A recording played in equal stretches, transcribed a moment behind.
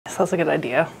that's a good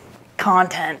idea.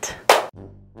 Content.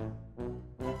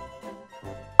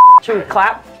 Should we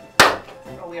clap?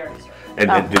 Oh, we already started. And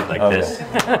then do like this.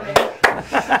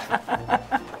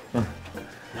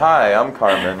 Hi, I'm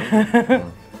Carmen.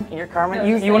 You're Carmen.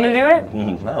 You want to do it?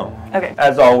 No. Okay.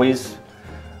 As always.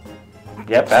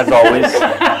 Yep, as always.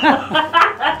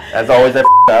 As always, I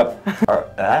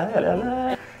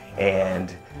up.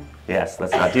 And yes,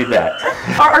 let's not do that.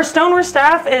 Our Stoneware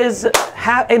staff is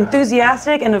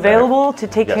enthusiastic and available to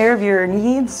take care of your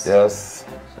needs. Yes.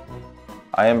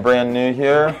 I am brand new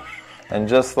here, and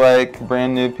just like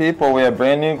brand new people, we have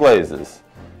brand new glazes.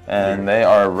 And they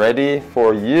are ready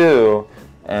for you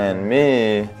and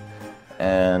me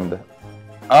and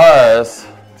us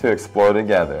to explore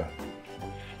together.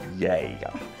 Yay.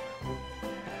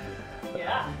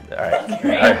 Yeah. All right.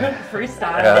 Great. All right.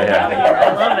 Freestyle. Yeah.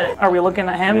 I love it. Are we looking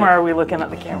at him or are we looking at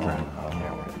the camera?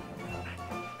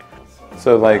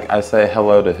 So like I say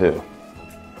hello to who?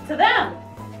 To them.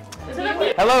 To the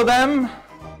people. Hello them!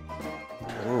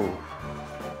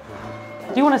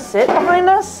 Do you want to sit behind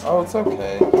us? Oh, it's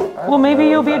okay. Well, maybe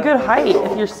you'll be a good height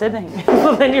if you're sitting.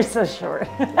 Well, then you're so short.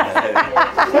 Yeah.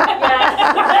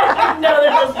 No,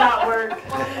 that does not work.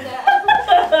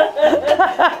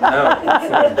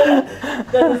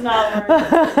 That does not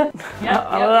work. Yep.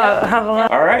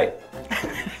 All right.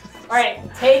 All right,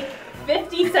 take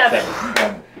 57.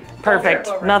 Perfect.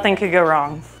 Nothing could go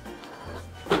wrong.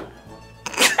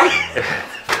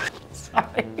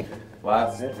 Sorry.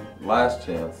 Last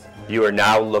chance. You are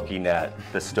now looking at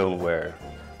the Stoneware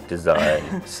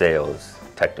design, sales,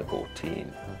 technical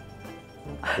team.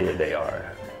 Here they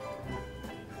are.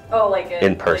 Oh, like a,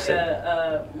 In person. Like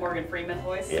a Morgan Freeman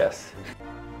voice? Yes.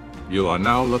 You are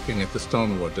now looking at the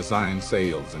Stoneware design,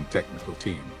 sales, and technical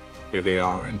team. Here they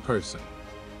are in person.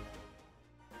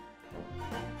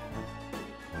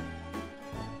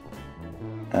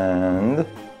 And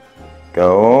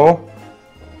go.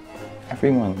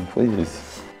 Everyone, please.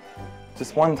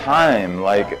 Just one time.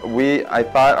 Like I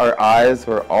thought our eyes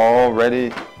were all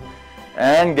ready.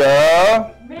 And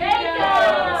go.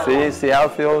 Mayco! See how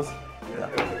it feels?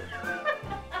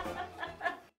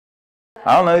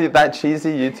 I don't know, that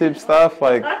cheesy YouTube stuff,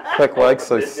 like click like,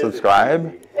 so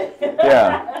subscribe.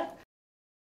 Yeah.